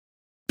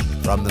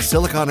From the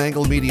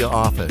SiliconANGLE Media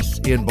office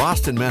in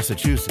Boston,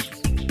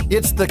 Massachusetts,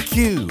 it's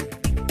theCUBE.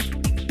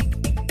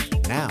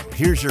 Now,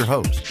 here's your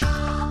host,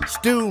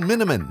 Stu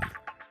Miniman.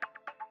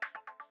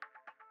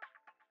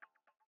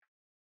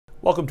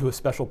 Welcome to a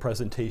special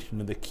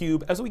presentation of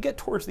theCUBE as we get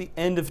towards the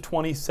end of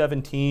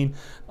 2017,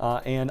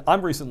 and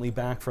I'm recently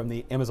back from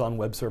the Amazon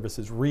Web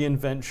Services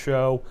reInvent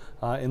show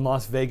in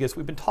Las Vegas.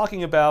 We've been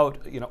talking about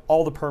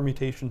all the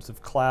permutations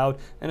of cloud,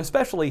 and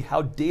especially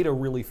how data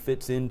really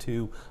fits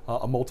into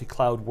a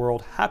multi-cloud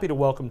world. Happy to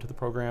welcome to the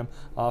program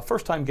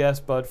first-time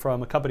guest, but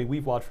from a company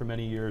we've watched for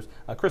many years,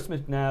 Chris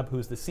McNabb,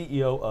 who's the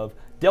CEO of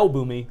Dell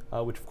Boomi,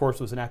 which of course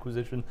was an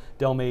acquisition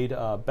Dell made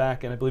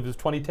back in, I believe it was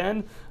 2010.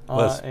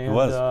 It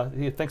was.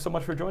 Thanks so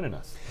much for joining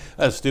us.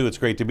 Stu, it's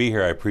great to be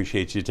here. I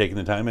appreciate you taking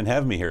the time and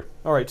having me here.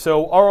 All right,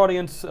 so our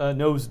audience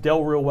knows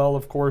Dell real well,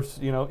 of course,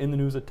 in the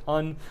news a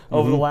ton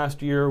over the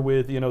last year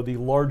with, the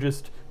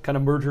largest kind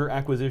of merger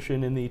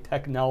acquisition in the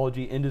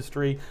technology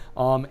industry.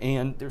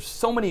 And there's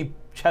so many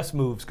chess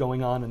moves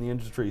going on in the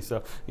industry.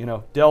 So,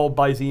 Dell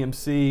buys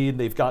EMC,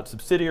 they've got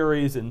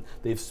subsidiaries and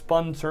they've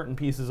spun certain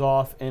pieces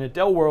off. And at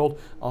Dell World,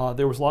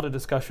 there was a lot of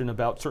discussion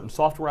about certain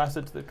software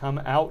assets that come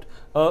out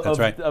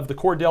of the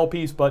core Dell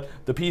piece, but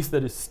the piece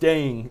that is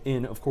staying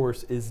in, of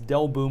course, is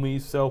Dell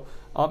Boomi. So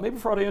maybe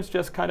for our audience,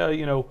 just kind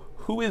of,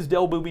 who is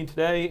Dell Boomi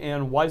today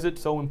and why is it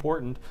so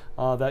important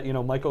that,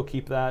 Michael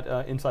keep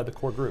that inside the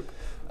core group?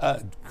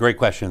 Great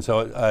question.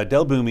 So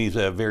Dell Boomi is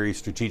a very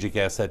strategic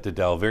asset to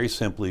Dell, very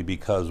simply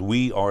because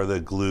we are the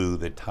glue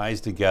that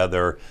ties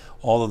together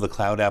all of the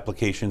cloud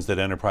applications that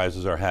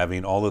enterprises are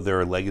having, all of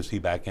their legacy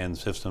back-end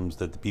systems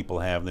that the people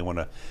have. They want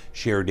to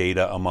share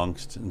data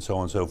amongst and so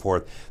on and so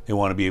forth. They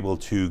want to be able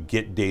to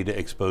get data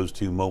exposed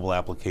to mobile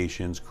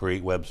applications,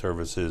 create web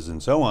services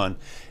and so on,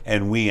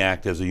 and we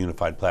act as a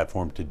unified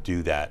platform to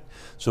do that.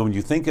 So when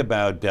you think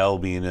about Dell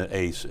being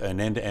an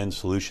end-to-end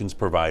solutions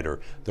provider,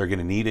 they're going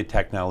to need a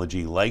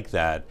technology like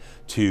that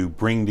to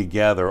bring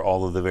together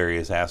all of the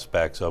various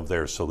aspects of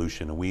their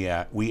solution. And we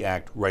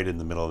act right in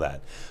the middle of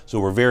that. So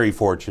we're very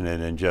fortunate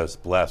and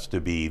just blessed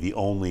to be the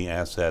only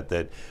asset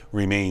that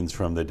remains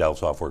from the Dell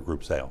Software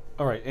Group sale.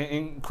 All right,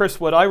 and Chris,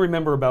 what I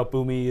remember about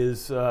Boomi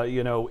is,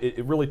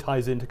 it really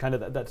ties into kind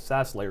of that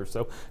SaaS layer.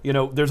 So,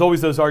 there's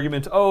always those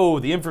arguments, oh,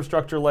 the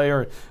infrastructure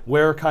layer,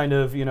 where kind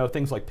of,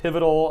 things like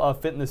Pivotal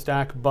fit in the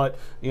stack. But,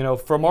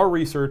 from our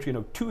research,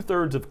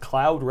 2/3 of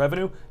cloud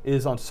revenue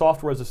is on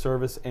software as a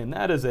service, and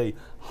that is a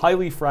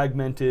highly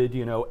fragmented,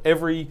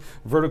 every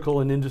vertical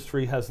and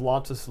industry has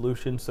lots of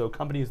solutions, so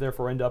companies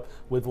therefore end up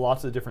with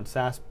lots of different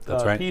SaaS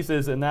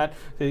pieces, and that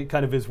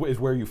kind of is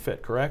where you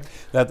fit, correct?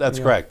 That's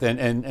correct.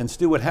 And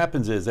Stu, what happens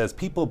is as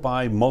people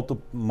buy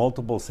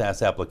multiple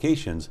SaaS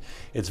applications,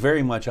 it's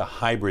very much a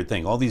hybrid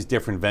thing. All these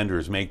different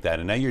vendors make that,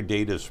 and now your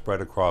data is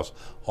spread across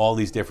all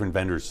these different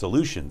vendors'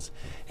 solutions.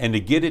 And to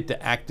get it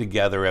to act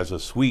together as a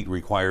suite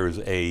requires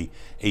a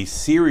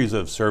series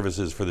of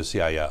services for the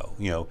CIO.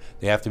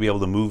 They have to be able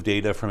to move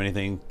data from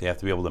anything, they have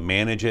to be able to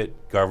manage it,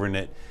 govern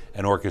it,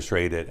 and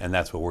orchestrate it, and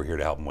that's what we're here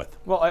to help them with.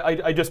 Well,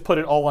 I just put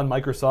it all on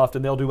Microsoft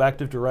and they'll do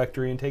Active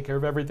Directory and take care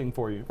of everything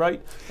for you,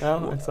 right?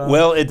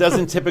 Well, it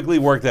doesn't typically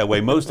work that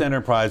way. Most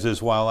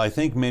enterprises, while I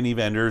think many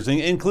vendors,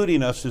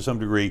 including us to some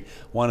degree,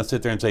 want to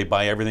sit there and say,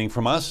 buy everything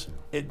from us,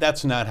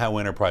 that's not how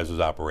enterprises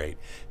operate.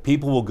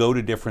 People will go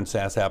to different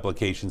SaaS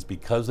applications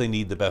because they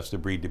need the best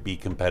of breed to be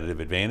competitive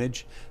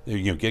advantage.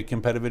 Get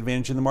competitive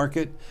advantage in the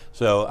market.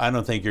 So I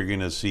don't think you're going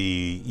to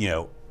see,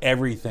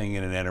 everything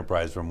in an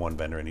enterprise from one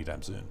vendor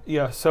anytime soon.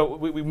 Yeah, so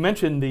we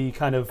mentioned the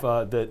kind of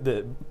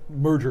the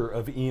merger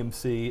of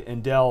EMC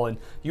and Dell, and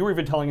you were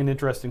even telling an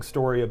interesting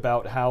story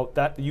about how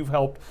that you've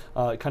helped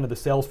kind of the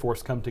sales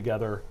force come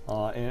together,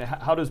 and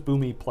how does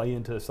Boomi play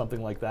into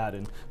something like that,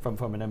 and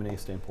from an M&A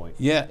standpoint?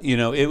 Yeah,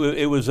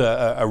 it was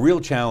a real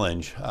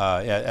challenge.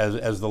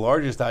 As the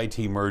largest IT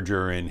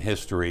merger in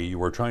history,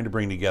 we're trying to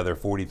bring together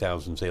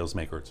 40,000 sales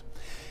makers.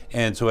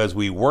 And so as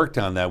we worked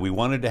on that, we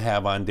wanted to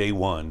have on day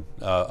one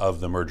of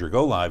the merger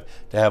go live,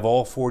 to have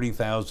all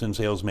 40,000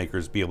 sales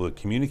makers be able to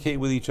communicate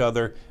with each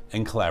other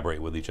and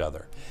collaborate with each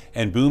other.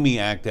 And Boomi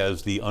act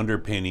as the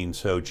underpinning,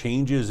 so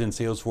changes in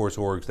Salesforce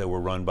orgs that were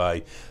run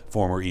by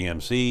former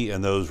EMC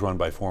and those run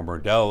by former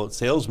Dell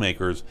sales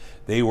makers,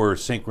 they were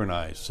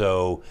synchronized.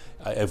 So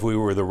if we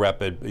were the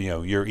rep at,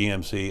 you're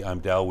EMC, I'm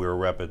Dell, we were a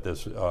rep at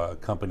this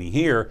company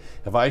here,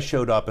 if I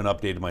showed up and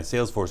updated my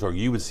Salesforce org,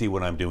 you would see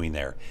what I'm doing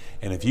there.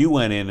 And if you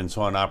went in and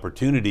saw an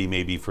opportunity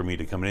maybe for me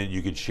to come in,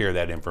 you could share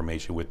that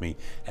information with me.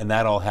 And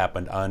that all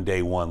happened on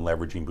day one,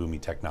 leveraging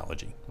Boomi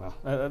technology. Wow,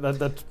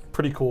 that's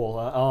pretty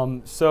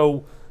cool.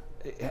 So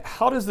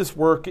how does this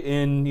work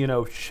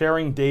in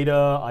sharing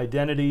data,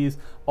 identities,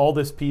 all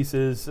this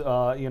pieces?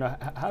 How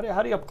do you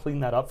help clean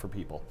that up for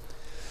people?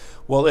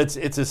 Well, it's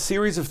a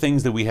series of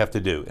things that we have to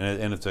do,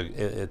 and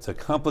it's a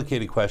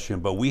complicated question.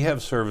 But we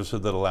have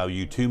services that allow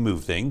you to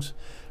move things,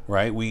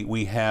 right?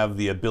 We have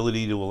the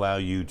ability to allow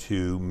you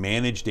to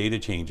manage data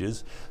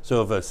changes.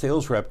 So if a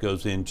sales rep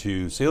goes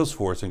into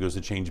Salesforce and goes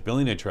to change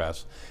billing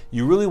address,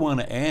 you really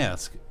want to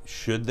ask,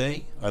 should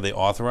they? Are they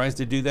authorized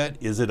to do that?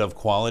 Is it of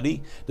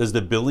quality? Does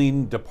the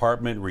billing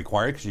department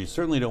require it? Because you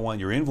certainly don't want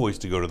your invoice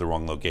to go to the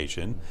wrong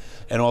location,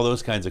 and all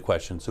those kinds of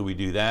questions. So we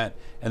do that.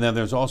 And then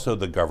there's also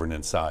the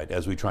governance side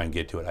as we try and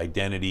get to it.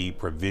 Identity,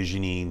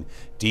 provisioning,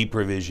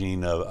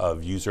 deprovisioning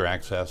of user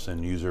access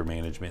and user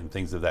management and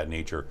things of that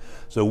nature.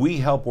 So we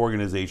help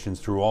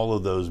organizations through all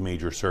of those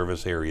major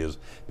service areas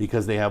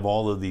because they have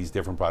all of these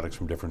different products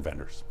from different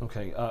vendors.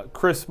 Okay,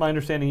 Chris, my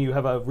understanding you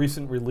have a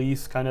recent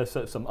release, kind of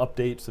some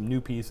updates, some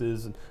new pieces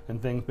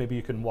and things. Maybe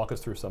you can walk us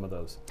through some of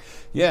those.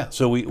 Yeah,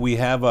 so we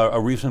have a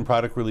recent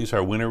product release,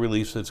 our winter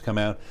release that's come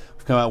out.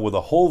 We've come out with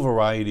a whole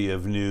variety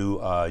of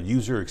new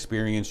user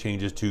experience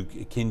changes to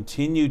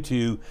continue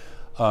to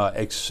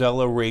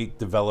accelerate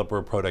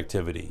developer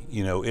productivity.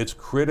 You know, it's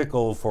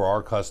critical for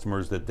our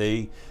customers that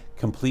they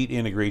complete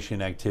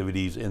integration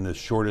activities in the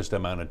shortest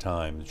amount of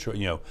time,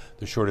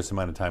 the shortest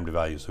amount of time to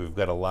value. So we've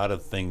got a lot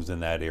of things in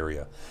that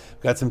area.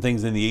 We've got some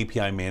things in the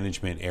API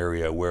management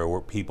area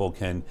where people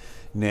can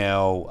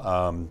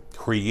now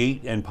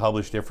create and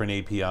publish different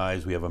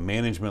APIs. We have a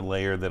management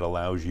layer that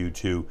allows you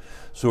to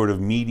sort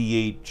of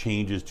mediate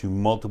changes to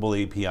multiple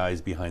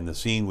APIs behind the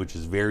scene, which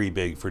is very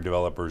big for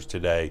developers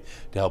today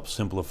to help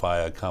simplify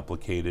a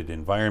complicated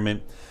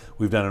environment.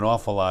 We've done an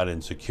awful lot in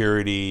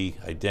security,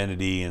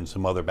 identity, and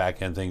some other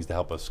back-end things to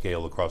help us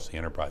scale across the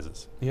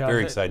enterprises. Yeah,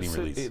 very exciting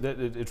release.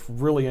 It's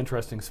really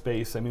interesting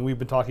space. I mean, we've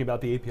been talking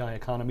about the API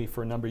economy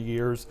for a number of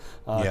years.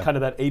 Kind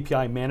of that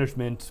API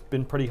management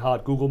been pretty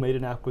hot. Google made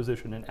an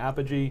acquisition in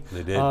Apogee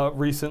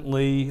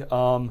recently.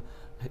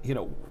 You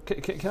know,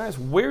 can I ask,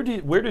 where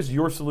does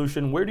your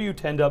solution, where do you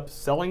tend up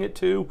selling it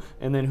to,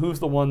 and then who's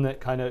the one that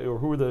kind of, or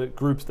who are the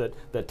groups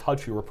that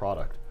touch your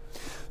product?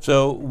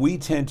 So we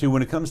tend to,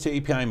 when it comes to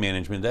API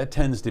management, that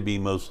tends to be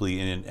mostly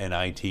in an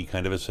IT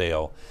kind of a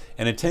sale,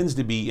 and it tends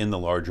to be in the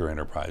larger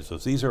enterprise. So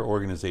these are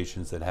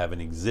organizations that have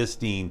an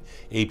existing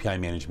API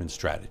management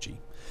strategy.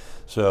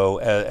 So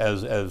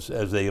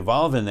as they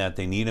evolve in that,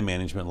 they need a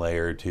management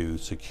layer to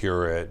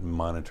secure it,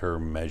 monitor,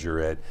 measure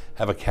it,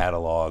 have a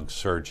catalog,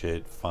 search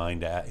it,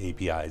 find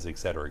APIs, et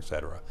cetera, et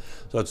cetera.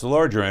 So it's the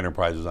larger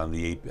enterprises on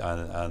the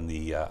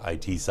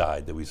IT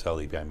side that we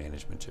sell API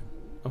management to.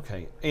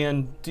 Okay,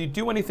 and do you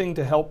do anything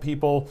to help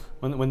people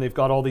when they've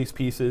got all these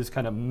pieces,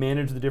 kind of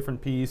manage the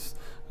different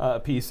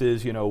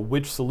pieces, you know,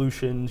 which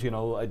solutions, you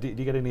know, do you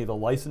get any of the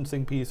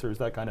licensing piece, or is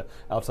that kind of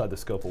outside the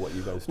scope of what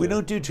you guys do? We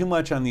don't do too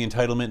much on the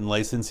entitlement and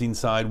licensing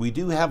side. We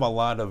do have a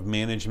lot of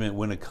management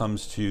when it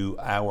comes to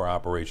our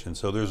operations.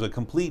 So there's a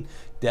complete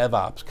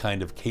DevOps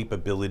kind of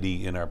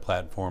capability in our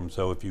platform.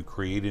 So if you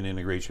create an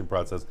integration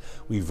process,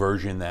 we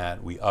version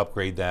that, we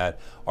upgrade that.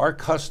 Our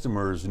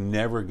customers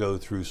never go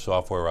through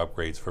software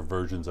upgrades for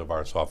versions of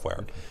our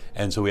software.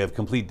 And so we have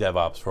complete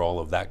DevOps for all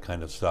of that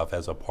kind of stuff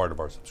as a part of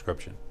our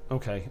subscription.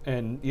 Okay,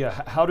 and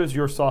yeah, how does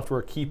your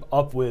software keep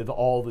up with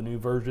all the new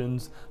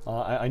versions?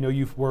 I know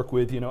you've worked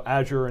with, you know,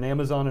 Azure and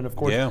Amazon, and of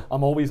course,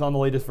 I'm always on the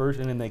latest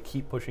version, and they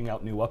keep pushing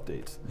out new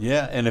updates.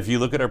 Yeah, and if you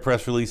look at our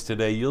press release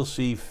today, you'll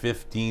see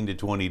 15 to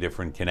 20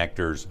 different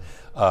connectors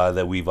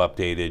that we've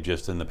updated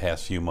just in the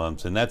past few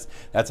months, and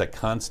that's a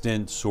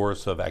constant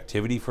source of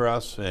activity for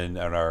us, and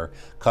our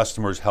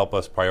customers help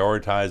us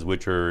prioritize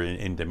which are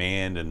in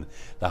demand and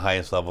the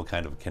highest level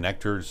kind of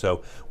connectors.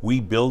 So we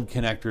build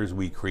connectors,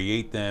 we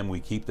create them, we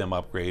keep them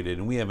upgraded,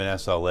 and we have an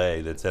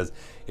SLA that says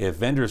if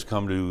vendors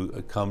come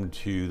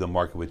to the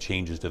market with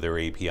changes to their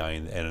API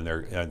and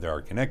their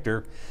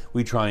connector,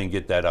 we try and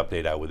get that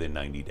update out within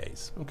 90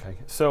 days. Okay,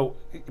 so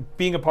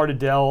being a part of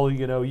Dell,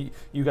 you know,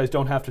 you guys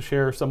don't have to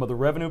share some of the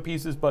revenue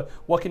pieces, but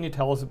what can you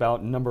tell us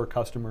about number of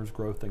customers,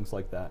 growth, things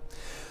like that?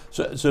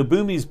 So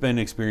Boomi's been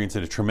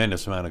experiencing a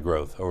tremendous amount of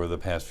growth over the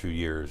past few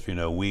years. You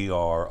know, we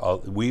are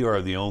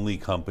the only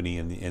company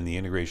in the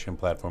integration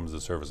platform as a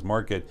service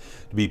market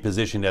to be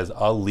positioned as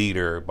a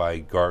leader by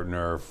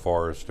Gartner,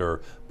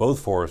 Forrester,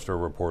 both Forrester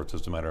reports,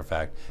 as a matter of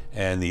fact,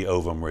 and the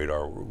Ovum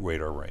Radar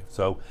Rate.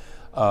 So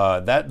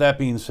that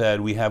being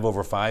said, we have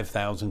over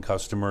 5,000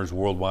 customers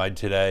worldwide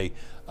today.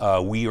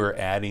 We are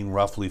adding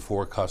roughly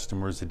 4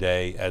 customers a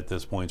day at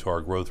this point, so our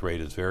growth rate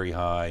is very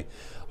high.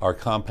 Our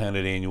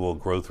compounded annual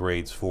growth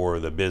rates for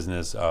the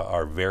business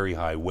are very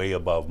high, way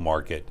above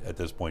market at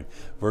this point,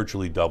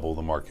 virtually double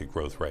the market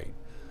growth rate.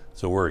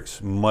 So we're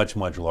much,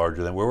 much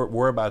larger than,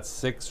 we're about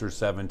 6 or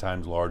 7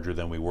 times larger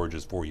than we were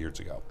just 4 years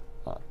ago.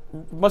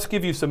 Must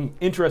give you some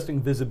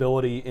interesting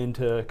visibility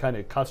into kind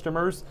of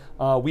customers.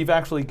 We've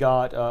actually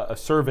got a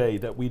survey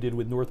that we did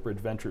with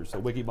Northbridge Ventures.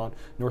 So Wikibon,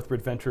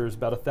 Northbridge Ventures,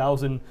 about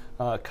 1,000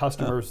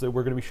 customers that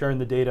we're going to be sharing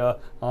the data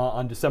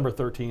on December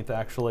 13th,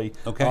 actually.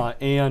 Okay.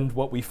 And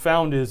what we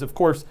found is, of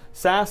course,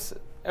 SaaS,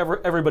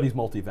 everybody's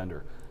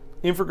multi-vendor.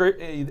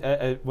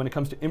 when it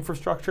comes to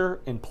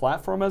infrastructure and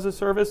platform as a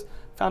service,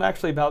 found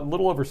actually about a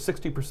little over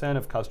 60%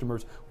 of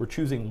customers were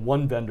choosing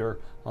one vendor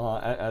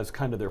as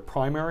kind of their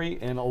primary,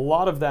 and a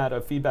lot of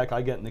that feedback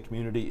I get in the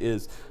community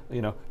is,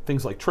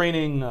 things like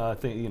training,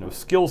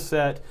 skill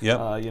set,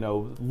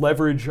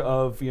 leverage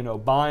of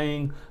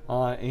buying,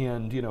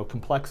 and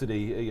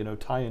complexity,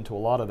 tie into a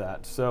lot of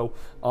that. So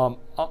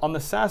on the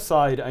SaaS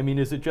side, I mean,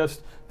 is it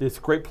just this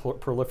great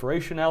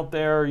proliferation out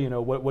there?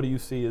 What do you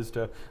see as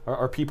to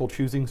are people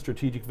choosing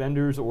strategic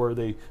vendors, or are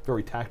they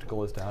very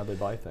tactical as to how they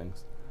buy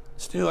things?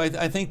 Stu,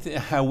 I think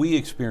how we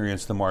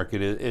experience the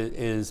market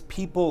is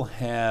people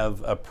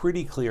have a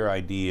pretty clear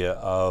idea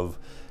of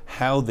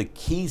how the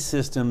key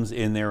systems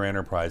in their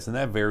enterprise, and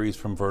that varies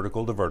from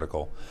vertical to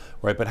vertical,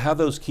 right? But how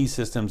those key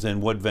systems and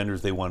what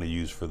vendors they want to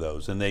use for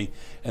those, and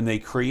they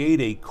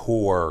create a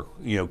core,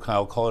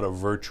 I'll call it a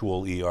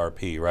virtual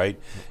ERP, right?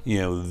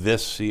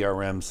 This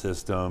CRM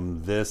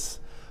system, this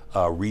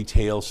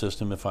retail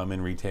system if I'm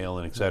in retail,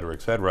 and et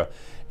cetera,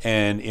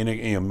 and in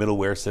a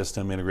middleware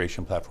system,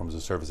 integration platforms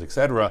as a service, et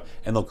cetera,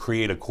 and they'll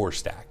create a core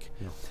stack.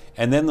 Yeah.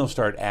 And then they'll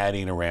start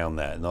adding around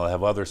that, and they'll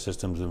have other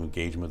systems of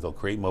engagement. They'll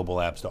create mobile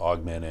apps to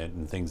augment it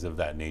and things of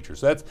that nature.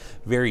 So that's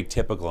very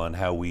typical on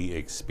how we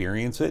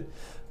experience it.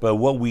 But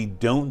what we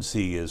don't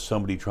see is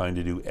somebody trying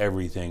to do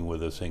everything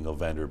with a single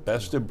vendor.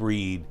 Best of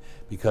breed,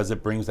 because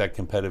it brings that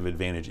competitive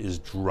advantage, is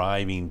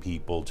driving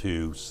people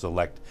to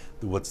select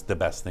what's the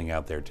best thing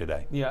out there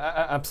today.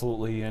 Yeah,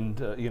 absolutely.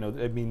 And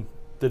I mean,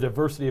 the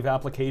diversity of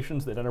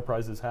applications that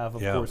enterprises have,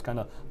 of course, kind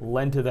of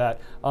lend to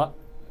that.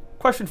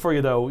 Question for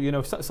you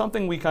though,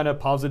 something we kind of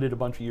posited a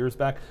bunch of years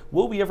back,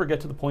 will we ever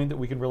get to the point that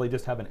we can really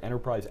just have an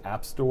enterprise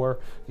app store?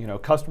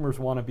 Customers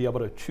want to be able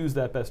to choose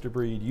that best of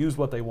breed, use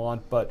what they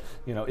want, but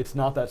it's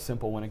not that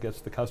simple when it gets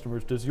to the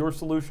customers. Does your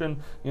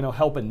solution,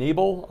 help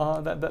enable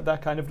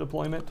that kind of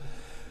deployment?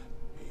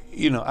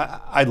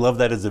 I love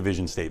that as a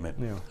vision statement.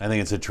 Yeah. I think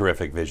it's a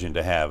terrific vision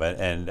to have,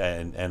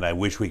 and I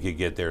wish we could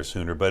get there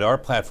sooner, but our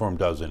platform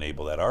does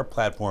enable that. Our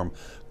platform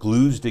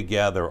glues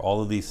together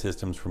all of these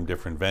systems from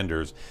different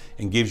vendors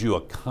and gives you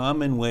a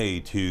common way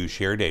to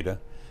share data,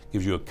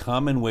 gives you a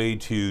common way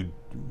to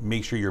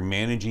make sure you're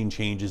managing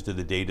changes to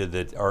the data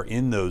that are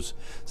in those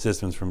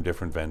systems from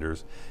different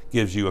vendors,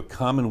 gives you a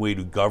common way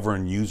to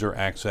govern user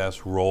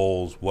access,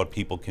 roles, what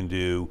people can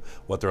do,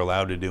 what they're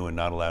allowed to do and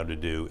not allowed to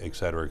do, et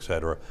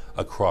cetera,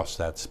 across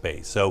that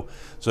space. So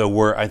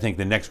I think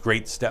the next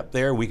great step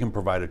there, we can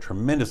provide a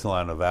tremendous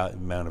amount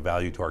of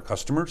value to our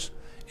customers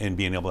in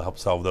being able to help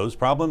solve those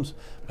problems.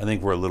 I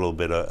think we're a little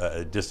bit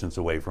a distance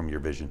away from your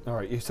vision. All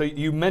right, so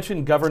you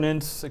mentioned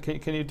governance.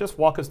 Can you just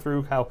walk us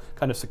through how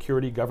kind of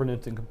security,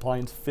 governance, and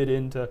compliance fit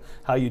into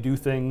how you do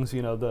things?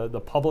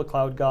 The public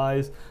cloud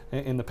guys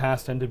in the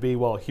past tend to be,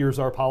 well, here's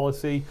our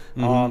policy.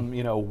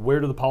 Where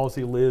do the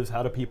policy lives?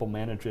 How do people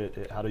manage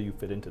it? How do you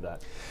fit into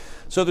that?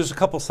 So there's a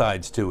couple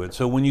sides to it.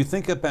 So when you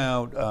think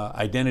about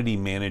identity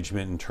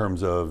management in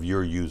terms of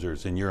your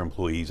users and your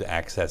employees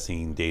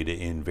accessing data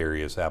in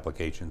various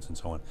applications and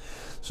so on.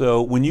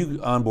 So when you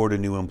onboard a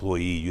new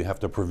employee, you have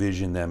to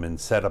provision them and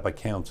set up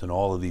accounts in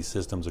all of these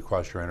systems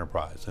across your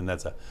enterprise, and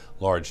that's a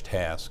large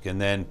task. And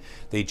then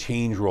they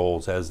change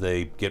roles as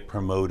they get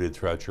promoted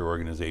throughout your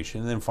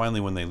organization. And then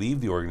finally, when they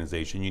leave the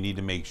organization, you need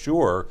to make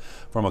sure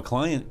from a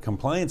client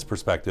compliance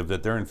perspective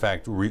that they're in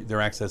fact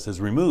their access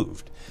is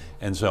removed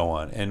and so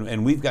on.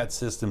 And we've got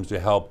systems to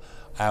help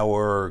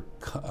our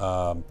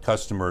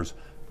customers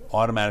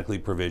automatically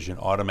provision,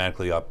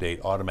 automatically update,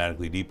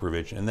 automatically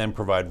deprovision, and then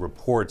provide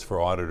reports for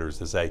auditors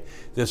to say,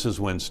 this is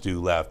when Stu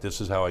left,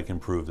 this is how I can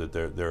prove that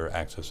their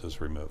access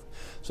is removed.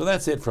 So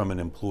that's it from an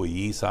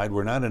employee side.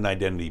 We're not an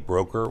identity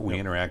broker. We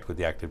interact with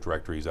the Active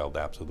Directories,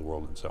 LDAPs of the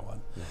world, and so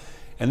on. Yeah.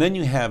 And then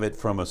you have it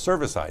from a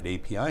service side,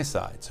 API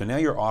side. So now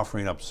you're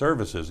offering up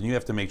services, and you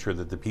have to make sure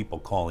that the people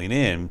calling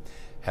in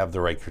have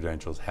the right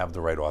credentials, have the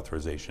right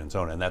authorization, and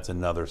so on. And that's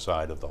another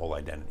side of the whole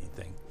identity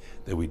thing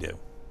that we do.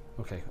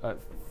 Okay.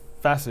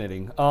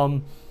 Fascinating.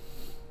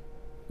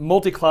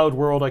 Multi-cloud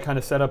world I kind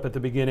of set up at the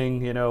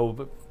beginning,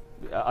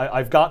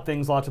 I've got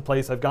things lots of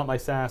places. I've got my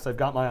SaaS, I've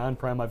got my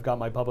on-prem, I've got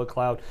my public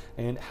cloud,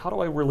 and how do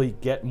I really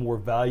get more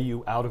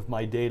value out of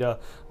my data?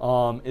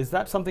 Is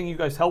that something you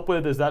guys help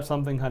with? Is that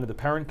something kind of the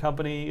parent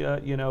company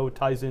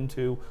ties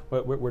into?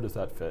 Where does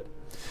that fit?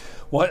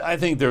 Well, I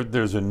think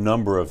there's a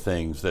number of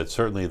things that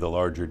certainly the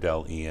larger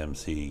Dell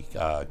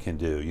EMC can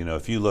do.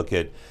 If you look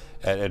at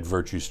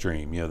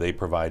VirtuStream, they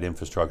provide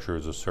infrastructure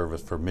as a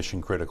service for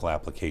mission critical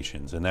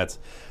applications, and that's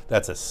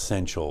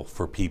essential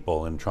for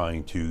people in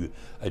trying to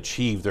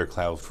achieve their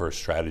cloud first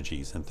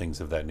strategies and things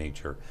of that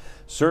nature.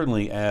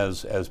 Certainly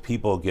as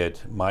people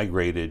get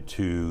migrated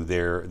to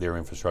their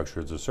infrastructure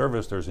as a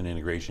service, there's an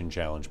integration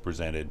challenge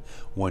presented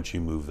once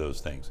you move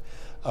those things.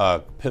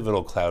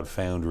 Pivotal Cloud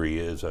Foundry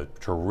is a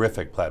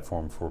terrific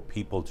platform for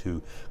people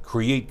to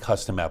create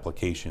custom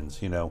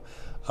applications. You know,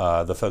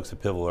 the folks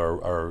at Pivotal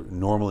are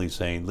normally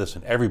saying,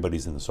 listen,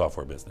 everybody's in the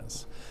software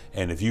business.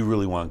 And if you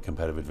really want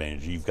competitive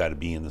advantage, you've got to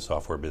be in the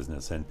software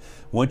business. And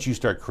once you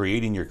start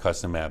creating your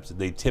custom apps,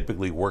 they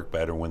typically work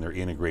better when they're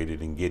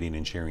integrated and getting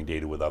and sharing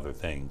data with other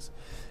things.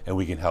 And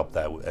we can help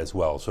that as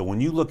well. So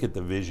when you look at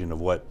the vision of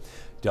what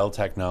Dell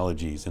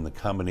Technologies and the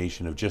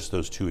combination of just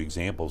those two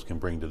examples can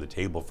bring to the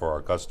table for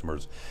our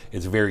customers,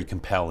 it's very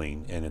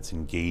compelling, and it's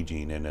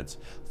engaging, and it's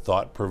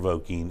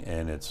thought-provoking,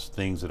 and it's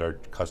things that our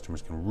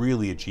customers can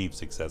really achieve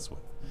success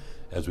with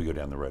as we go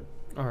down the road.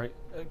 All right.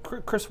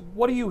 Chris,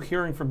 what are you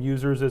hearing from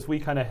users as we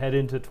kind of head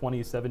into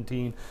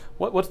 2017?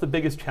 What's the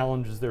biggest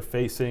challenges they're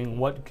facing?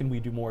 What can we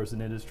do more as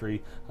an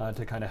industry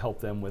to kind of help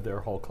them with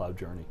their whole cloud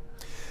journey?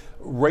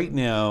 Right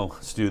now,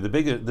 Stu, the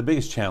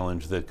biggest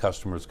challenge that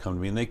customers come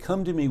to me, and they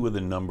come to me with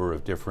a number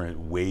of different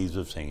ways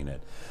of saying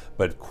it,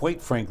 but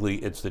quite frankly,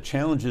 it's the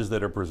challenges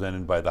that are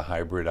presented by the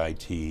hybrid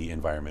IT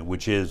environment,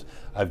 which is,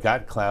 I've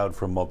got cloud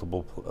for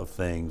multiple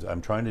things,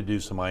 I'm trying to do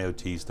some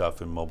IoT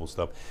stuff and mobile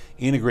stuff.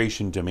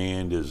 Integration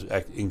demand is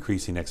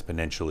increasing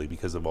exponentially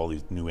because of all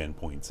these new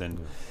endpoints,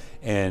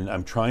 and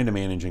I'm trying to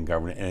manage and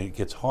govern it, and it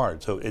gets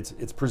hard. So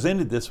it's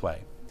presented this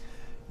way.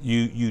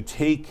 You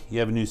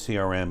have a new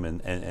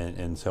CRM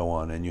and so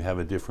on, and you have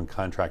a different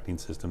contracting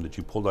system that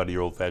you pulled out of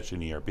your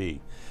old-fashioned ERP.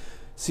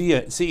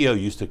 CEO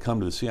used to come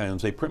to the CIO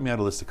and say, print me out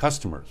a list of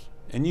customers.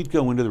 And you'd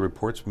go into the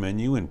reports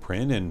menu and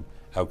print, and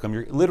out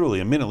come literally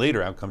a minute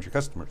later, out comes your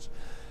customers.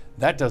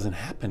 That doesn't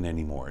happen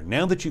anymore.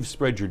 Now that you've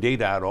spread your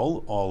data out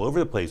all over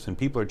the place, and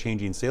people are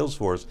changing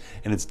Salesforce,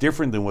 and it's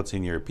different than what's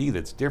in your ERP,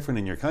 that's different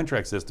in your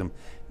contract system,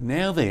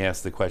 now they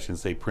ask the question,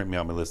 say, print me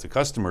out my list of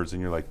customers,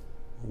 and you're like,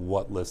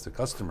 what list of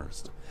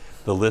customers?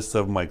 The list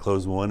of my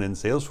closed one in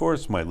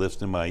Salesforce, my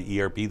list in my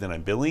ERP that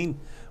I'm billing,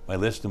 my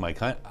list in my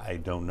I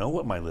don't know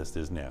what my list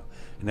is now.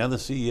 And now the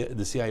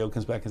CIO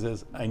comes back and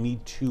says, I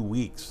need 2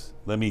 weeks.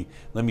 Let me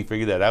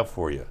figure that out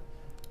for you.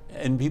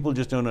 And people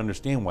just don't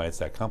understand why it's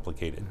that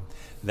complicated.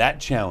 That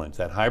challenge,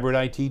 that hybrid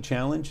IT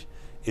challenge,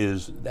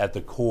 is at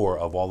the core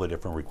of all the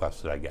different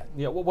requests that I get.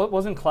 Yeah, well,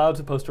 wasn't cloud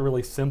supposed to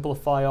really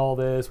simplify all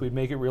this? We'd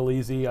make it real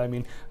easy. I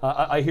mean,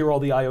 I hear all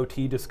the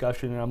IoT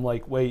discussion, and I'm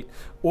like, wait,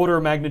 order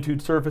of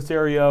magnitude surface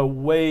area,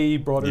 way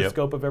broader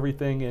scope of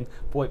everything, and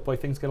boy,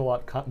 things get a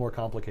lot more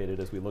complicated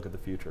as we look at the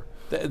future.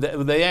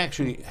 They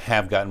actually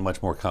have gotten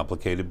much more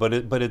complicated, but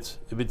it's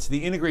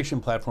the integration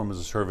platform as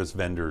a service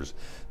vendors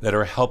that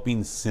are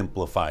helping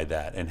simplify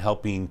that and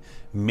helping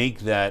make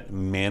that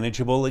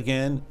manageable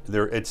again.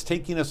 It's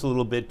taking us a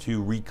little bit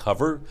to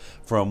recover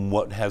from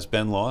what has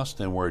been lost,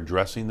 and we're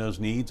addressing those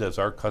needs as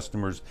our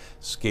customers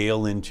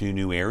scale into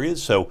new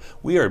areas. So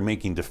we are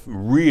making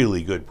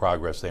really good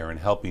progress there and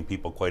helping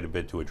people quite a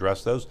bit to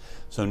address those.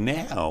 So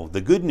now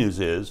the good news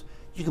is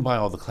you can buy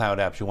all the cloud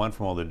apps you want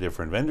from all the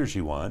different vendors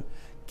you want,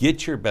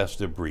 get your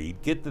best of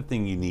breed, get the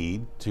thing you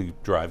need to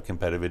drive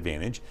competitive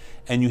advantage,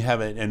 and you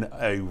have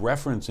a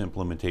reference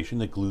implementation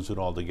that glues it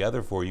all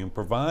together for you and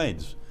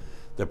provides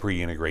the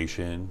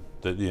pre-integration,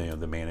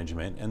 the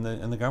management, and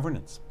the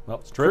governance.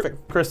 Well, it's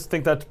terrific. Chris, I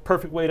think that's a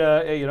perfect way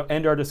to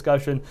end our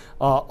discussion.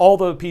 All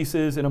the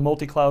pieces in a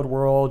multi-cloud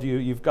world,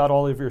 you've got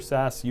all of your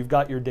SaaS, you've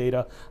got your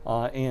data,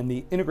 and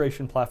the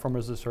integration platform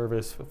as a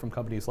service from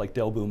companies like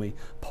Dell Boomi,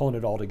 pulling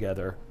it all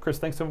together. Chris,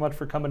 thanks so much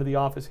for coming to the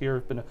office here.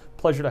 It's been a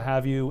pleasure to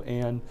have you,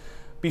 and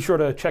be sure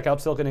to check out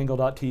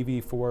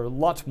SiliconANGLE.tv for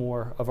lots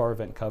more of our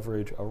event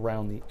coverage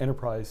around the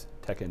enterprise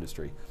tech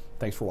industry.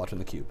 Thanks for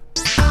watching theCUBE.